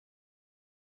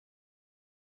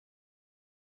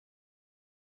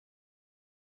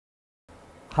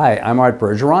Hi, I'm Art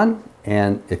Bergeron,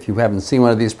 and if you haven't seen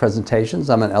one of these presentations,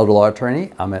 I'm an elder law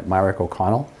attorney. I'm at Myrick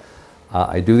O'Connell.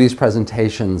 I do these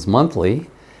presentations monthly,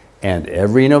 and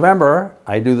every November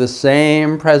I do the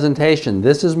same presentation.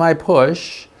 This is my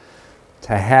push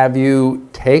to have you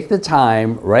take the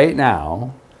time right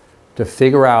now to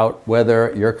figure out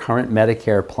whether your current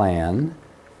Medicare plan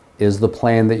is the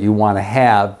plan that you want to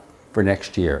have for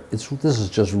next year. This is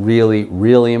just really,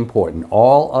 really important.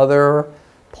 All other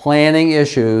planning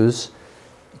issues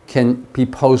can be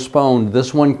postponed.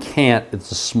 This one can't.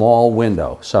 It's a small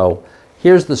window. So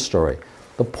here's the story.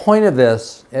 The point of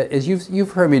this is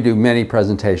you've heard me do many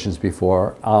presentations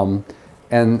before,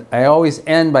 and I always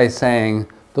end by saying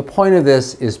the point of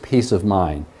this is peace of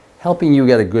mind, helping you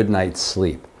get a good night's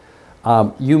sleep.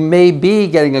 You may be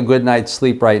getting a good night's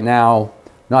sleep right now,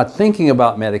 not thinking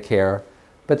about Medicare,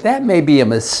 but that may be a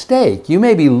mistake. You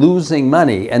may be losing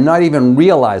money and not even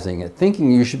realizing it,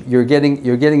 thinking you're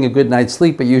getting a good night's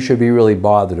sleep, but you should be really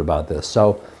bothered about this.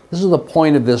 So this is the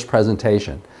point of this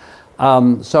presentation.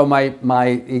 So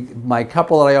my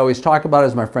couple that I always talk about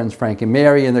is my friends Frank and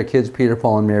Mary and their kids Peter,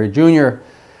 Paul, and Mary Jr.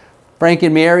 Frank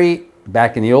and Mary,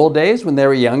 back in the old days when they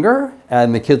were younger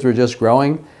and the kids were just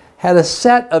growing, had a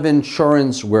set of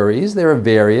insurance worries. They were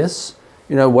various.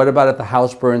 You know, what about if the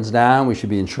house burns down? We should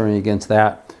be insuring against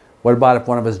that. What about if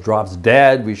one of us drops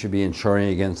dead? We should be insuring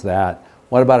against that.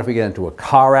 What about if we get into a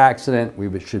car accident?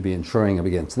 We should be insuring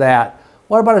against that.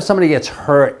 What about if somebody gets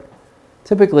hurt?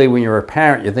 Typically, when you're a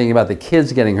parent, you're thinking about the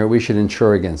kids getting hurt. We should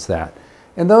insure against that.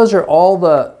 And those are all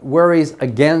the worries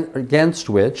against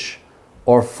which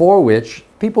or for which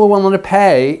people are willing to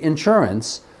pay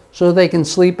insurance so they can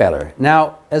sleep better.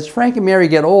 Now, as Frank and Mary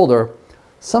get older,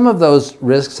 some of those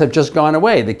risks have just gone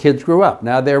away. The kids grew up.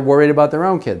 Now they're worried about their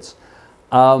own kids.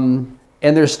 And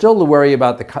there's still the worry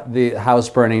about the house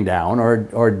burning down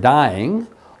or dying,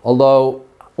 although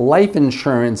life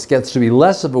insurance gets to be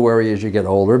less of a worry as you get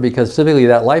older, because typically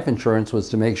that life insurance was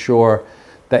to make sure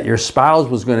that your spouse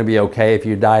was going to be okay if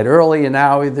you died early, and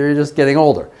now they're just getting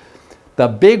older. The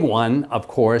big one, of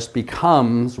course,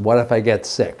 becomes, what if I get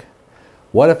sick?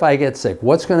 What if I get sick?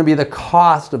 What's going to be the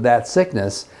cost of that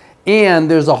sickness? And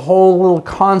there's a whole little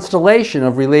constellation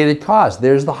of related costs.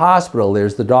 There's the hospital,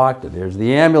 there's the doctor, there's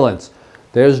the ambulance,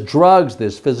 there's drugs,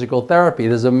 there's physical therapy,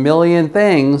 there's a million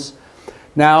things.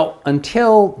 Now,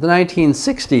 until the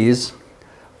 1960s,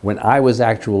 when I was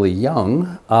actually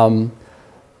young,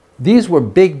 these were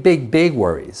big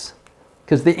worries.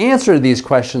 Because the answer to these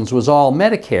questions was all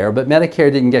Medicare, but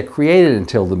Medicare didn't get created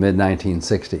until the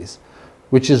mid-1960s,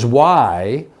 which is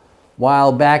why,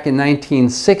 while back in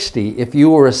 1960, if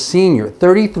you were a senior,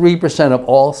 33% of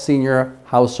all senior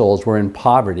households were in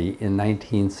poverty in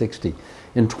 1960.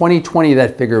 In 2020,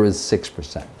 that figure is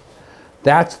 6%.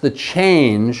 That's the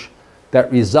change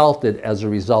that resulted as a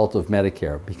result of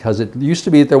Medicare, because it used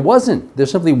to be that there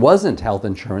simply wasn't health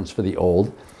insurance for the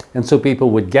old, and so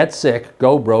people would get sick,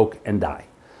 go broke, and die.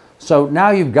 So now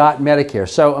you've got Medicare.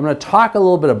 So I'm going to talk a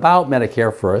little bit about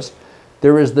Medicare first.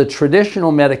 There is the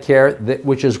traditional Medicare,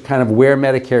 which is kind of where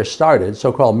Medicare started,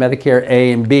 so-called Medicare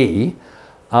A and B,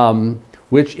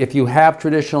 which if you have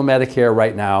traditional Medicare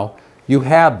right now, you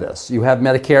have this. You have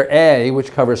Medicare A,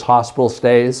 which covers hospital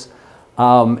stays,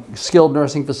 skilled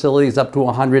nursing facilities up to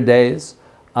 100 days,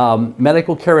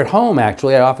 medical care at home.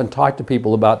 Actually, I often talk to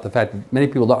people about the fact that many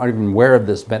people aren't even aware of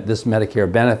this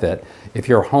Medicare benefit. If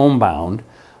you're homebound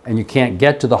and you can't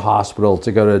get to the hospital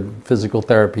to go to physical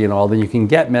therapy and all, then you can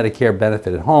get Medicare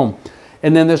benefit at home.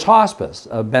 And then there's hospice,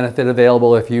 a benefit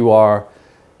available if your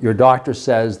doctor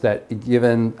says that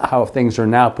given how things are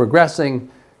now progressing,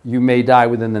 you may die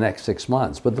within the next 6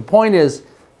 months. But the point is,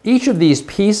 each of these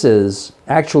pieces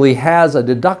actually has a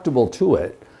deductible to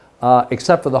it,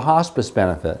 except for the hospice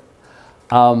benefit.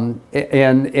 And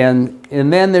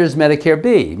then there's Medicare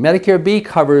B. Medicare B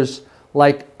covers,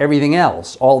 like everything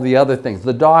else, all the other things,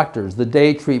 the doctors, the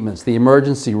day treatments, the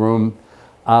emergency room,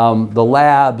 the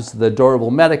labs, the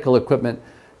durable medical equipment.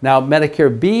 Now,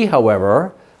 Medicare B,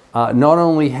 however, not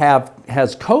only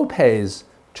has co-pays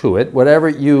to it,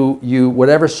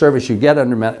 whatever service you get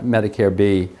under Medicare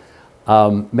B,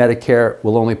 Medicare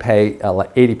will only pay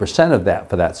like 80% of that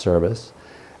for that service.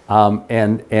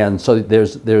 And so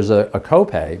there's a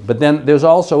copay, but then there's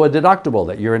also a deductible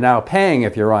that you're now paying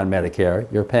if you're on Medicare.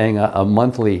 You're paying a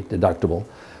monthly deductible,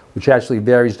 which actually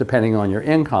varies depending on your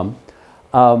income.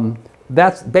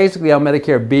 That's basically how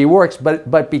Medicare B works,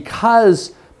 but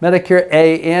because Medicare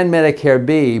A and Medicare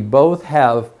B both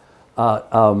have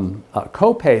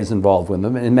copays involved with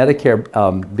them, and Medicare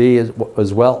B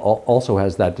as well also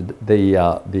has that the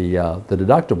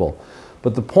deductible.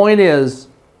 But the point is,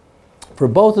 for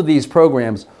both of these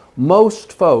programs,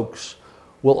 most folks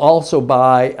will also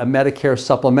buy a Medicare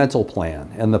supplemental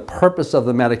plan. And the purpose of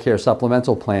the Medicare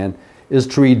supplemental plan is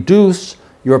to reduce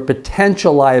your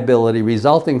potential liability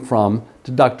resulting from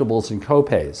deductibles and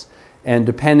copays. And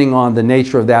depending on the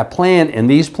nature of that plan, and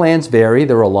these plans vary,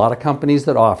 there are a lot of companies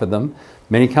that offer them.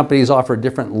 Many companies offer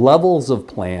different levels of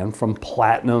plan, from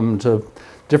platinum to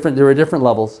different, there are different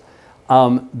levels.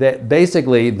 That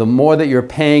basically, the more that you're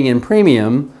paying in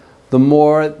premium, the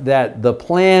more that the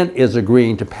plan is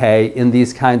agreeing to pay in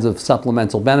these kinds of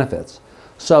supplemental benefits.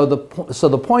 So the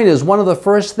point is, one of the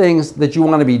first things that you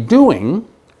want to be doing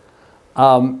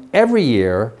every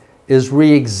year is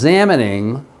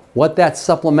re-examining what that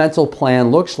supplemental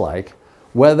plan looks like,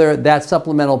 whether that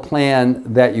supplemental plan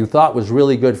that you thought was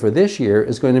really good for this year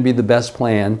is going to be the best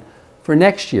plan for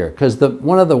next year. Because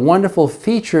one of the wonderful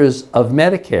features of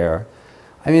Medicare,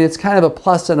 I mean, it's kind of a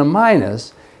plus and a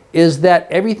minus, is that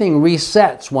everything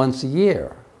resets once a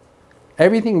year.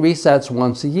 Everything resets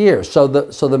once a year. So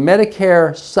the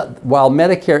Medicare, while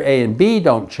Medicare A and B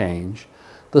don't change,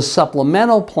 the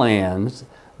supplemental plans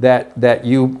that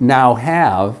you now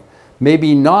have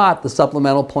maybe not the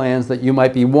supplemental plans that you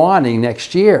might be wanting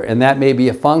next year. And that may be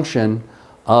a function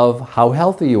of how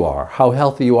healthy you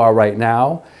are right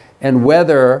now, and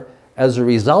whether, as a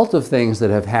result of things that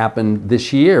have happened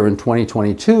this year in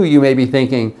 2022, you may be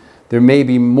thinking there may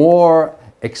be more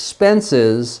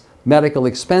expenses, medical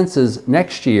expenses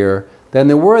next year than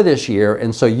there were this year.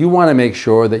 And so you want to make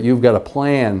sure that you've got a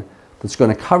plan that's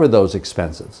going to cover those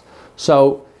expenses.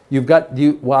 So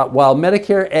while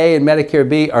Medicare A and Medicare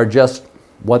B are just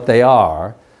what they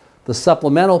are, the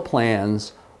supplemental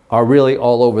plans are really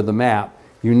all over the map.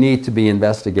 You need to be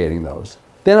investigating those.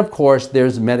 Then, of course,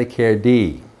 there's Medicare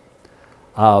D,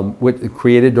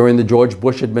 created during the George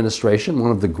Bush administration,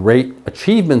 one of the great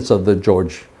achievements of the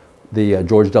George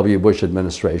W. Bush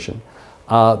administration.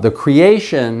 The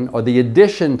creation or the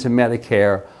addition to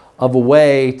Medicare of a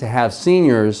way to have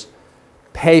seniors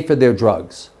pay for their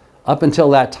drugs. Up until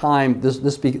that time,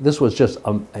 this was just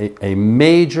a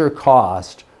major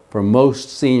cost for most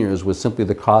seniors, was simply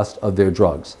the cost of their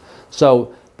drugs.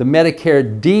 So the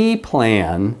Medicare D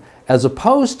plan, as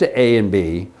opposed to A and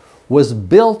B, was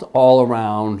built all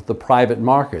around the private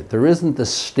market. There isn't the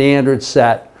standard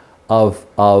set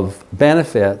of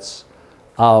benefits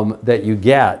that you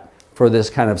get for this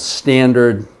kind of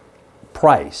standard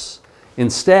price.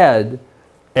 Instead,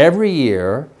 every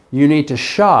year you need to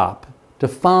shop to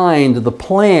find the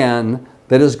plan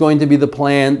that is going to be the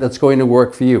plan that's going to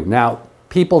work for you. Now,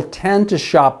 people tend to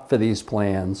shop for these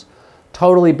plans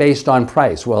totally based on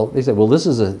price. Well, they say, well, this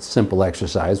is a simple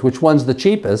exercise. Which one's the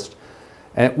cheapest?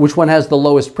 And which one has the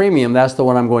lowest premium? That's the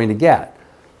one I'm going to get.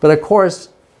 But of course,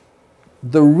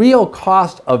 the real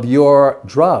cost of your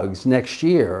drugs next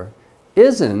year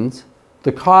isn't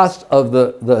the cost of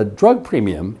the drug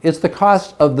premium. It's the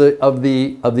cost of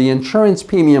the insurance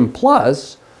premium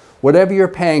plus whatever you're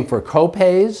paying for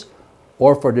copays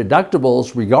or for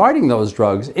deductibles regarding those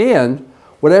drugs, and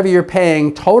whatever you're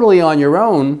paying totally on your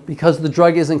own because the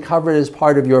drug isn't covered as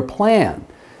part of your plan.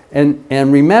 And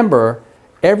remember,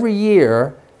 every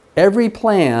year, every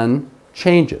plan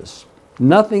changes.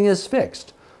 Nothing is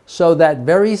fixed. So that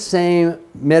very same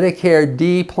Medicare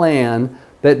D plan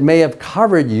that may have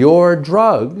covered your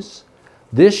drugs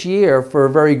this year for a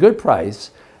very good price,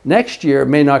 next year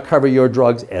may not cover your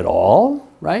drugs at all,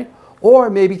 right? Or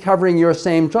may be covering your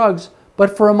same drugs,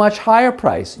 but for a much higher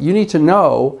price. You need to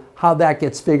know how that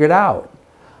gets figured out.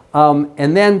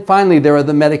 And then finally, there are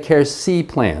the Medicare C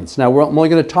plans. Now, I'm only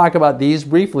going to talk about these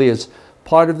briefly as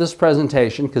part of this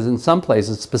presentation, because in some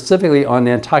places, specifically on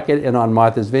Nantucket and on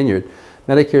Martha's Vineyard,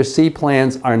 Medicare C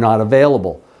plans are not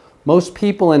available. Most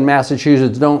people in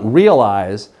Massachusetts don't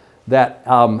realize that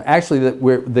actually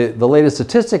the latest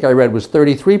statistic I read was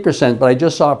 33%, but I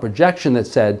just saw a projection that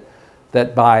said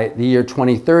that by the year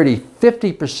 2030,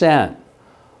 50%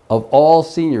 of all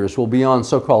seniors will be on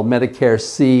so-called Medicare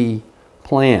C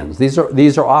plans. These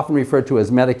are often referred to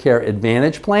as Medicare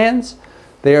Advantage plans.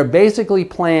 They are basically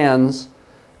plans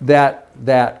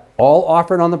that all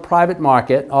offered on the private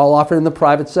market, all offered in the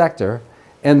private sector,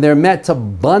 and they're meant to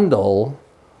bundle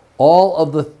all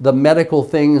of the medical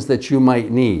things that you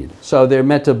might need. So they're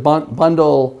meant to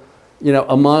bundle, you know,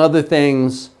 among other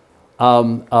things,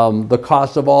 the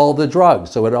cost of all the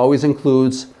drugs. So it always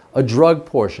includes a drug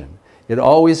portion. It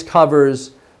always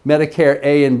covers Medicare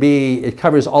A and B. It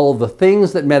covers all of the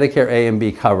things that Medicare A and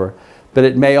B cover, but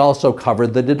it may also cover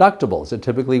the deductibles. It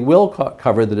typically will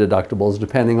cover the deductibles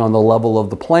depending on the level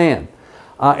of the plan.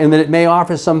 And then it may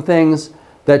offer some things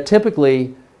that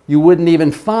typically you wouldn't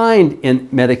even find in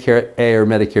Medicare A or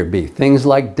Medicare B. Things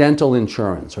like dental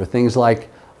insurance, or things like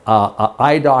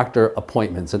eye doctor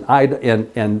appointments and eye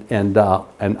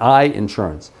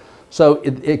insurance. So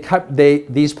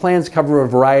these plans cover a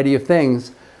variety of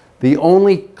things. The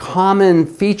only common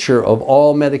feature of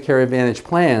all Medicare Advantage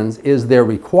plans is they're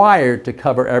required to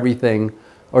cover everything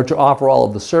or to offer all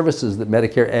of the services that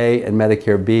Medicare A and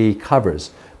Medicare B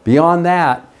covers. Beyond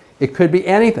that, it could be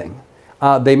anything.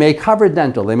 They may cover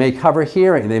dental, they may cover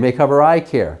hearing, they may cover eye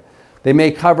care. They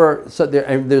may cover, so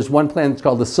there's one plan that's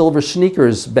called the Silver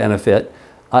Sneakers benefit.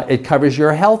 It covers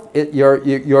your health,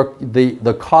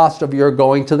 the cost of your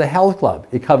going to the health club.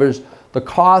 It covers the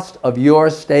cost of your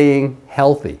staying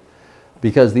healthy,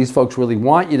 because these folks really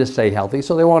want you to stay healthy,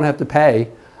 so they won't have to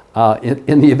pay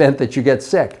in the event that you get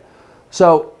sick.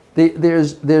 So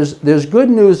there's good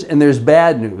news and there's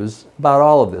bad news about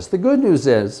all of this. The good news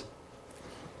is,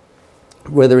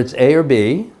 whether it's A or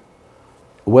B,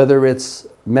 whether it's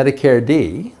Medicare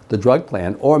D, the drug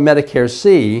plan, or Medicare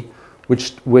C,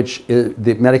 which is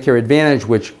the Medicare Advantage,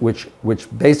 which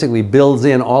basically builds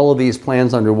in all of these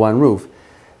plans under one roof,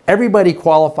 everybody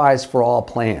qualifies for all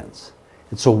plans.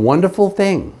 It's a wonderful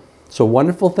thing. It's a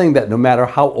wonderful thing that no matter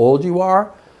how old you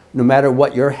are, no matter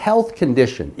what your health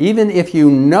condition, even if you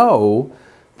know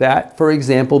that, for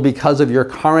example, because of your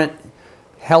current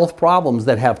health problems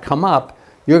that have come up,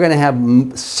 you're going to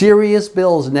have serious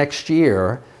bills next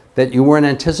year that you weren't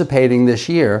anticipating this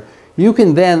year, you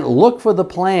can then look for the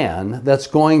plan that's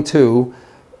going to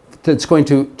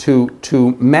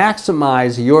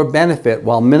maximize your benefit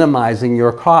while minimizing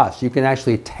your costs. You can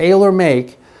actually tailor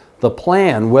make the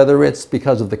plan, whether it's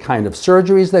because of the kind of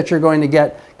surgeries that you're going to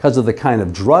get, because of the kind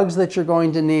of drugs that you're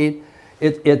going to need.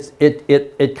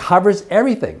 It covers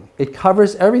everything. It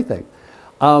covers everything.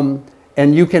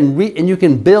 And you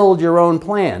can build your own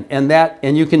plan,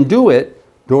 and you can do it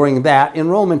during that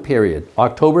enrollment period,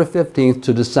 October 15th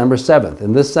to December 7th.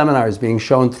 And this seminar is being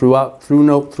shown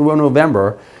through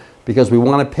November, because we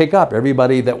want to pick up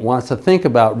everybody that wants to think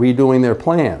about redoing their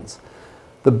plans.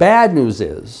 The bad news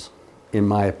is, in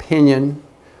my opinion,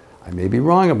 I may be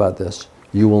wrong about this,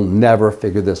 you will never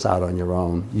figure this out on your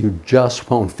own. You just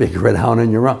won't figure it out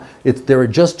on your own. There are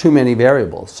just too many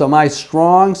variables. So my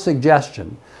strong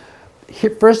suggestion,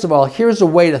 first of all, here's a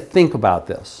way to think about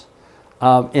this.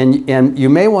 And you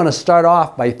may want to start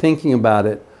off by thinking about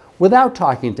it without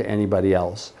talking to anybody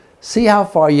else. See how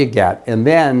far you get, and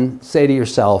then say to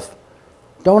yourself,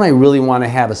 don't I really want to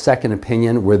have a second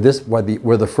opinion where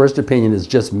the first opinion is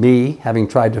just me having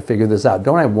tried to figure this out?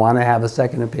 Don't I want to have a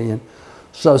second opinion?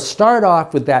 So start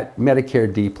off with that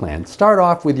Medicare D plan. Start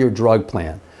off with your drug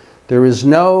plan. There is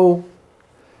no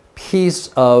piece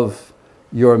of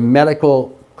your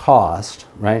medical cost,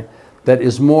 right, that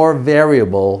is more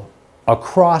variable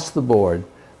across the board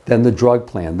than the drug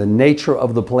plan, the nature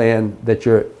of the plan that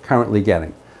you're currently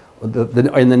getting, and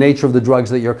the nature of the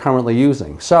drugs that you're currently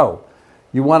using. So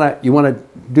you want to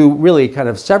do really kind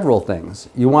of several things.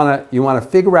 You want to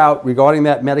figure out, regarding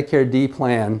that Medicare D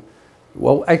plan,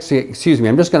 well, actually, excuse me,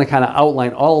 I'm just going to kind of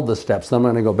outline all of the steps, then I'm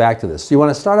going to go back to this. So you want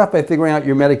to start off by figuring out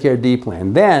your Medicare D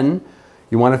plan. Then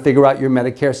you want to figure out your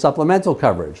Medicare supplemental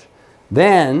coverage.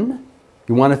 Then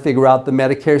you want to figure out the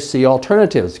Medicare C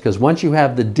alternatives, because once you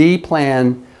have the D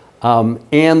plan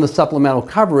and the supplemental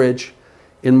coverage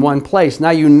in one place, now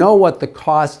you know what the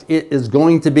cost is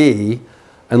going to be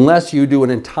unless you do an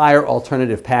entire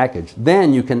alternative package.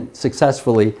 Then you can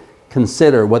successfully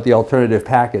consider what the alternative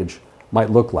package might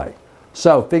look like.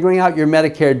 So figuring out your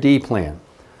Medicare D plan.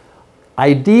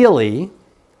 Ideally,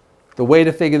 the way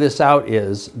to figure this out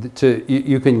is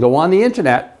you can go on the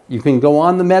internet, you can go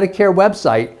on the Medicare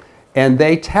website, and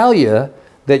they tell you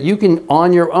that you can,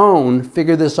 on your own,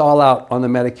 figure this all out on the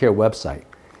Medicare website.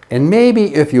 And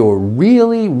maybe if you're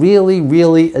really, really,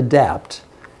 really adept,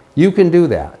 you can do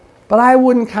that. But I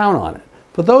wouldn't count on it.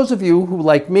 For those of you who,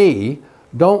 like me,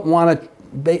 don't want to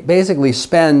basically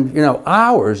spend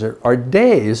hours or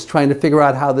days trying to figure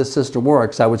out how this system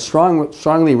works, I would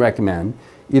strongly recommend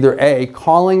either A,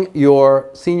 calling your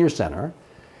senior center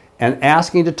and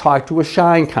asking to talk to a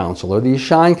Shine counselor. These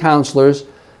Shine counselors,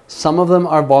 some of them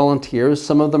are volunteers,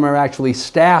 some of them are actually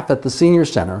staff at the senior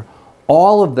center.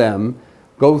 All of them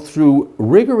go through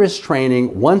rigorous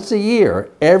training once a year.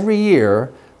 Every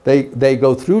year they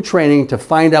go through training to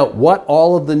find out what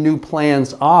all of the new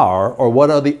plans are,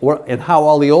 and how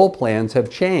all the old plans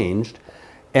have changed,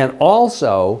 and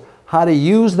also how to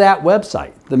use that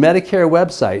website, the Medicare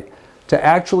website, to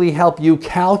actually help you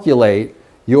calculate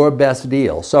your best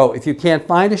deal. So if you can't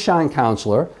find a Shine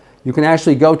counselor, you can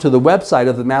actually go to the website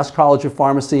of the Mass College of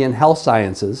Pharmacy and Health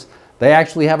Sciences. They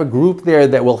actually have a group there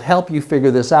that will help you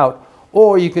figure this out,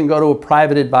 or you can go to a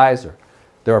private advisor.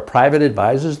 there are private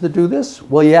advisors that do this?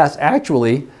 Well, yes,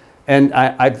 actually, and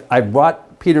I've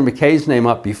brought Peter McKay's name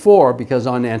up before because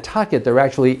on Nantucket there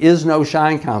actually is no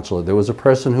Shine Counselor. There was a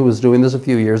person who was doing this a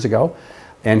few years ago,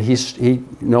 and he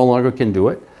no longer can do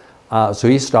it, so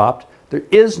he stopped. There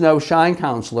is no Shine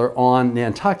Counselor on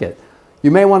Nantucket. You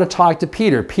may want to talk to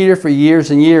Peter. Peter, for years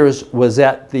and years, was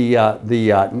at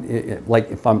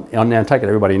like if I'm on Nantucket,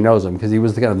 everybody knows him because he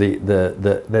was kind of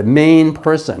the main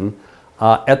person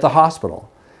at the hospital.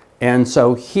 And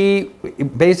so he,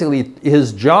 basically,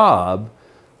 his job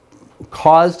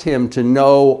caused him to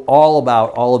know all about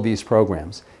all of these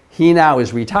programs. He now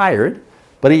is retired,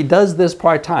 but he does this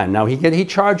part-time. Now he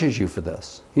charges you for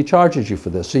this. He charges you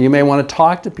for this. So you may want to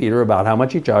talk to Peter about how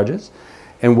much he charges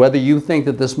and whether you think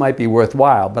that this might be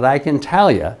worthwhile. But I can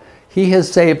tell you, he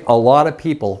has saved a lot of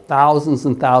people thousands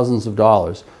and thousands of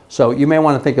dollars. So you may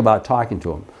want to think about talking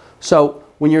to him. So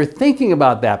when you're thinking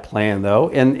about that plan, though,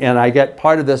 and I get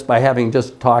part of this by having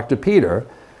just talked to Peter,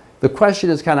 the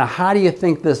question is kind of how do you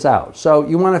think this out? So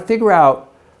you want to figure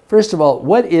out, first of all,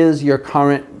 what is your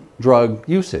current drug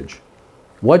usage?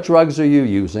 What drugs are you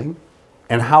using?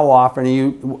 And how often are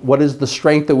you, what is the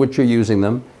strength at which you're using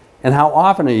them? And how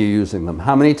often are you using them?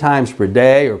 How many times per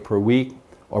day or per week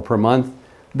or per month?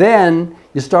 Then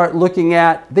you start looking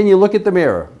at, then you look at the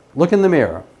mirror. Look in the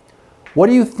mirror. What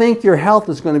do you think your health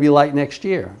is going to be like next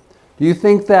year? Do you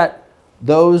think that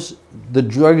the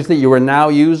drugs that you are now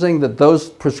using, that those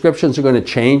prescriptions are going to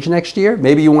change next year?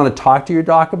 Maybe you want to talk to your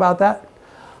doc about that.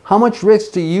 How much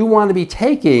risk do you want to be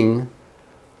taking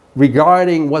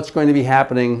regarding what's going to be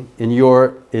happening in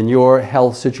your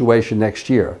health situation next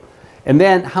year? And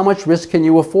then how much risk can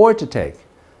you afford to take?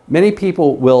 Many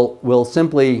people will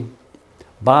simply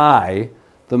buy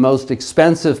the most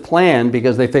expensive plan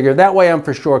because they figure that way I'm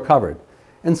for sure covered.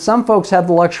 And some folks have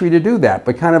the luxury to do that,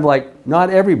 but kind of like not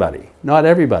everybody, not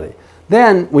everybody.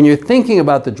 Then when you're thinking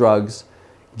about the drugs,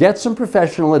 get some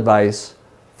professional advice,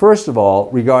 first of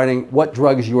all, regarding what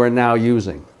drugs you are now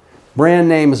using. Brand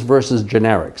names versus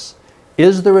generics.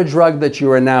 Is there a drug that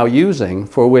you are now using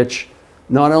for which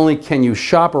not only can you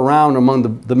shop around among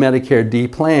the Medicare D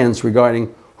plans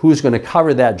regarding who's going to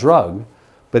cover that drug,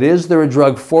 but is there a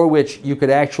drug for which you could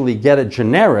actually get a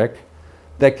generic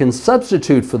that can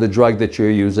substitute for the drug that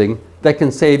you're using that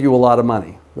can save you a lot of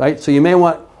money, right? So you may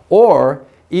want, or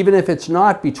even if it's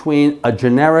not between a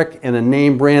generic and a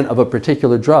name brand of a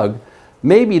particular drug,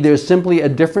 maybe there's simply a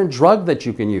different drug that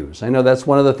you can use. I know that's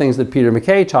one of the things that Peter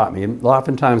McKay taught me. And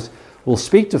oftentimes we'll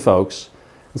speak to folks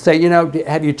and say, you know,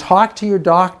 have you talked to your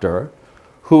doctor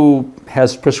who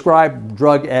has prescribed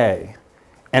drug A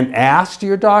and asked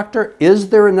your doctor, is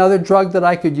there another drug that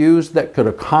I could use that could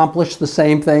accomplish the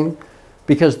same thing?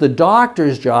 Because the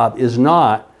doctor's job is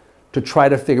not to try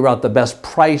to figure out the best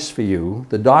price for you.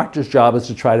 The doctor's job is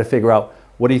to try to figure out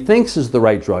what he thinks is the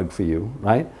right drug for you,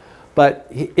 right? But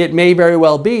it may very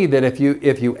well be that if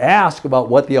you ask about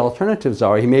what the alternatives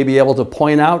are, he may be able to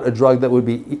point out a drug that would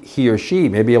be, he or she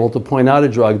may be able to point out a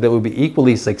drug that would be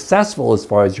equally successful as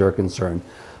far as you're concerned,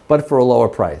 but for a lower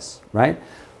price, right?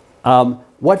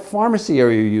 What pharmacy are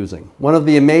you using? One of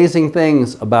the amazing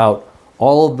things about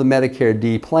all of the Medicare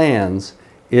D plans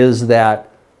is that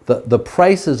the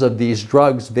prices of these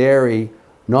drugs vary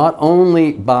not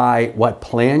only by what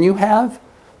plan you have,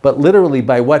 but literally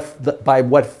by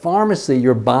what pharmacy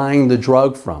you're buying the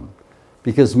drug from.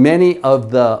 Because many of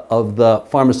the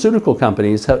pharmaceutical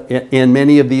companies and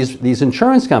many of these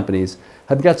insurance companies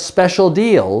have got special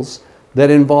deals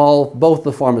that involve both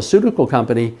the pharmaceutical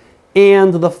company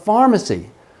and the pharmacy.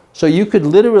 So you could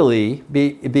literally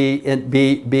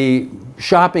be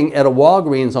shopping at a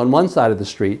Walgreens on one side of the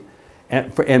street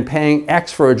and paying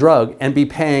X for a drug and be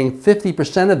paying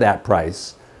 50% of that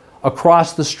price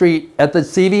across the street at the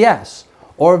CVS,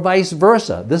 or vice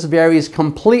versa. This varies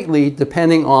completely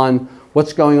depending on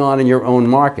what's going on in your own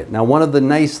market. Now, one of the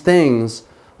nice things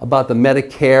about the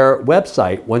Medicare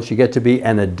website, once you get to be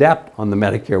an adept on the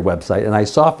Medicare website, and I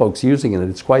saw folks using it,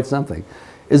 it's quite something,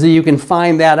 is that you can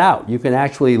find that out. You can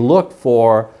actually look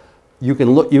for, you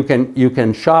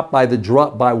can shop by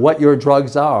what your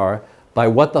drugs are, by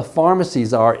what the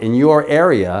pharmacies are in your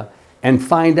area, and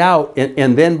find out,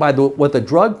 and then by what the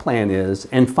drug plan is,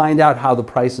 and find out how the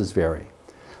prices vary.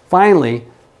 Finally,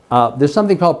 there's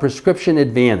something called prescription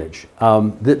advantage.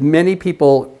 That many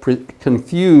people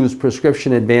confuse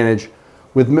prescription advantage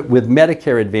with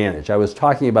Medicare Advantage. I was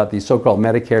talking about these so-called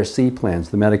Medicare C plans,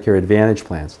 the Medicare Advantage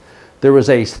plans. There was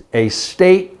a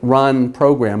state-run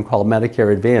program called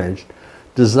Medicare Advantage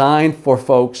designed for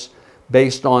folks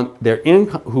based on their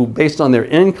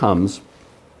incomes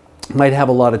might have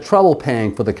a lot of trouble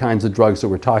paying for the kinds of drugs that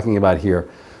we're talking about here.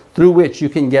 through which you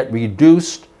can get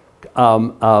reduced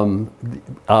drug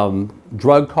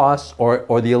costs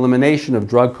or the elimination of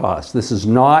drug costs. This is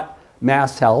not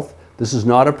mass health. This is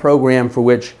not a program for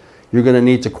which you're going to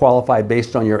need to qualify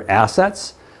based on your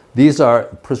assets. These are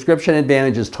Prescription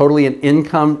Advantage is totally an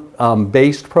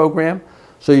income-based program.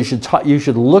 So you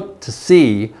should look to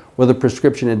see whether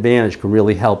Prescription Advantage can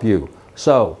really help you.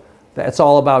 So that's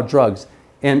all about drugs.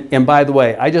 And by the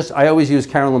way, I always use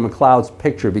Carolyn McLeod's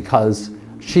picture because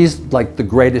she's like the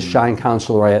greatest Shine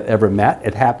counselor I have ever met.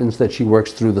 It happens that she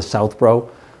works through the Southborough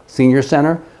Senior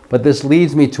Center. But this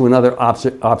leads me to another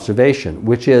observation,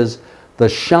 which is the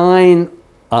Shine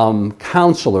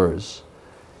counselors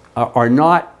are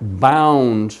not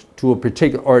bound to a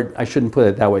particular, or I shouldn't put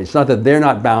it that way. It's not that they're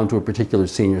not bound to a particular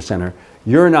senior center.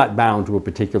 You're not bound to a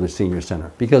particular senior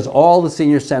center because all the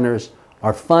senior centers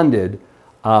are funded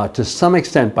to some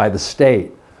extent by the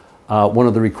state. One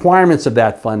of the requirements of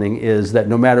that funding is that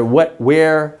no matter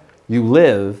where you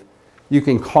live, you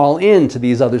can call in to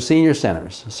these other senior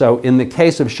centers. So in the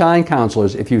case of Shine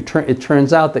counselors, if it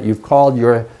turns out that you've called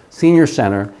your senior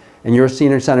center and your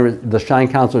senior center, the Shine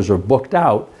counselors are booked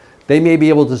out, they may be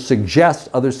able to suggest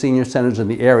other senior centers in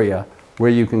the area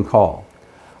where you can call.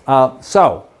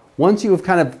 So once you have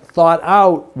kind of thought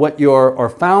out or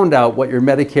found out what your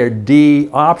Medicare D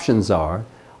options are,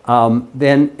 and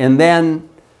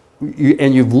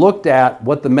you've looked at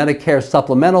what the Medicare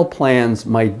supplemental plans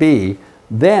might be,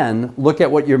 then look at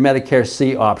what your Medicare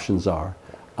C options are,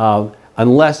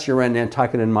 unless you're in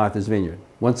Nantucket and Martha's Vineyard.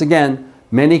 Once again,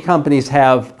 many companies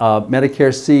have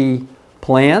Medicare C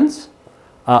plans.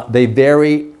 They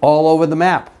vary all over the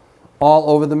map,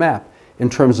 in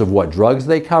terms of what drugs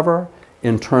they cover,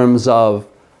 in terms of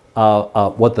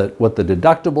what the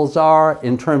deductibles are,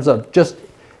 in terms of just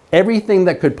everything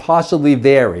that could possibly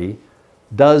vary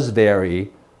does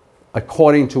vary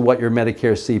according to what your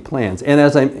Medicare C plans. And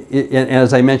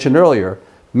as I mentioned earlier,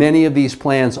 many of these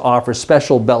plans offer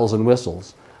special bells and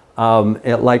whistles,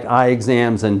 like eye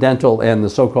exams and dental and the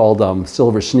so-called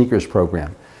Silver Sneakers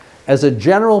program. As a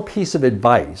general piece of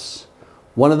advice,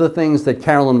 one of the things that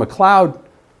Carolyn McLeod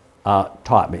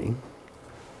taught me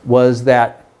was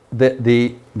that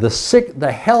the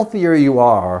healthier you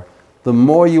are, the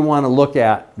more you want to look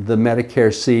at the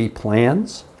Medicare C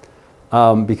plans,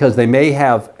 because they may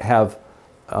have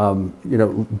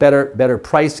better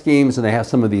price schemes, and they have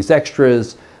some of these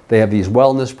extras. They have these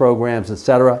wellness programs,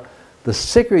 etc. The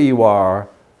sicker you are,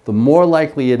 the more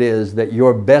likely it is that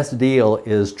your best deal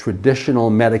is traditional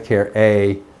Medicare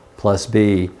A plus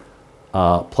B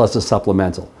plus a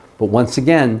supplemental. But once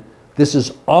again, this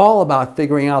is all about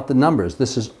figuring out the numbers.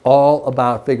 This is all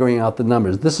about figuring out the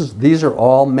numbers. These are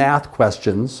all math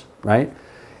questions, right?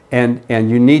 And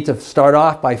you need to start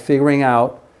off by figuring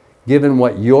out, given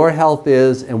what your health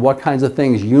is and what kinds of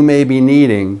things you may be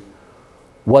needing,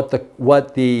 what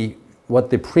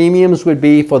the premiums would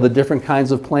be for the different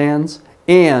kinds of plans,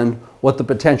 and what the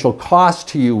potential cost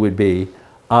to you would be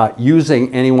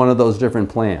using any one of those different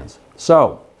plans.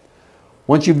 So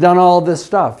once you've done all of this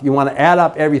stuff, you want to add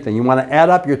up everything. You want to add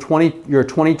up your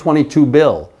 2022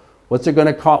 bill. What's it going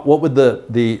to cost?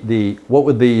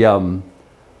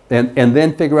 And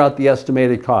then figure out the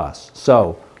estimated cost.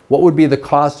 So what would be the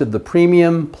cost of the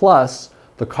premium plus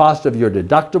the cost of your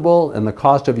deductible and the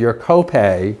cost of your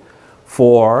copay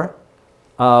for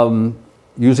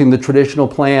using the traditional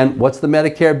plan? What's the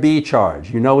Medicare B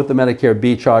charge? You know what the Medicare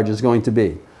B charge is going to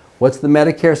be. What's the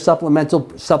Medicare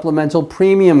supplemental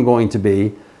premium going to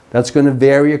be? That's going to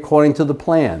vary according to the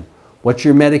plan. What's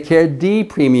your Medicare D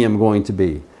premium going to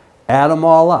be? Add them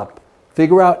all up.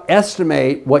 Figure out,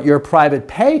 estimate what your private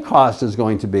pay cost is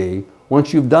going to be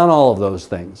once you've done all of those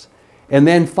things. And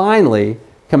then finally,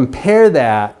 compare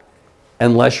that,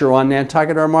 unless you're on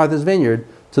Nantucket or Martha's Vineyard,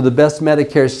 to the best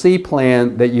Medicare C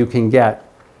plan that you can get,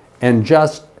 and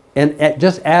just add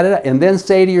it up, and then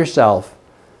say to yourself,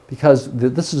 because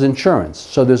this is insurance,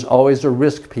 so there's always a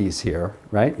risk piece here,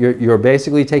 right? You're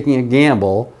basically taking a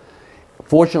gamble.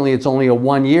 Fortunately, it's only a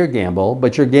one-year gamble,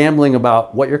 but you're gambling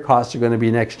about what your costs are going to be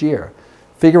next year.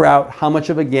 Figure out how much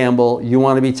of a gamble you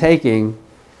want to be taking,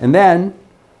 and then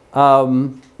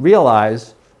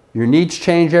realize your needs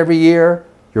change every year,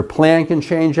 your plan can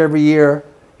change every year,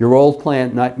 your old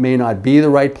plan may not be the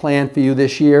right plan for you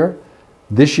this year.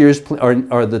 This year's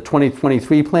or the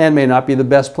 2023 plan may not be the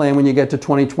best plan when you get to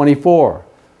 2024.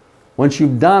 Once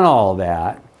you've done all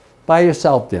that, buy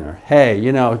yourself dinner. Hey,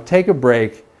 take a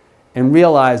break and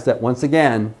realize that once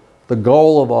again, the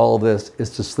goal of all of this is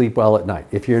to sleep well at night.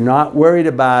 If you're not worried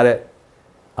about it,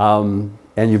 and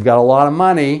you've got a lot of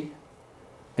money,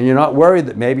 and you're not worried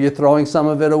that maybe you're throwing some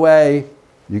of it away,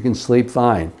 you can sleep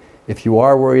fine. if you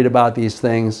are worried about these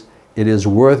things, it is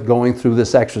worth going through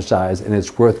this exercise, and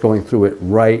it's worth going through it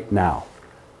right now.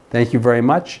 Thank you very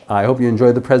much. I hope you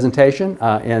enjoyed the presentation.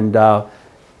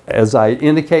 As I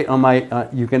indicate on my,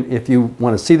 if you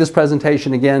want to see this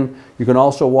presentation again, you can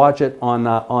also watch it on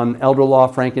Elder Law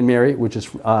Frank and Mary, which is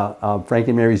Frank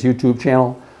and Mary's YouTube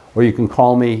channel, or you can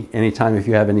call me anytime if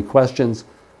you have any questions.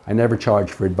 I never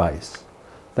charge for advice.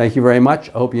 Thank you very much.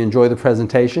 I hope you enjoy the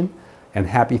presentation, and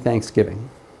happy Thanksgiving.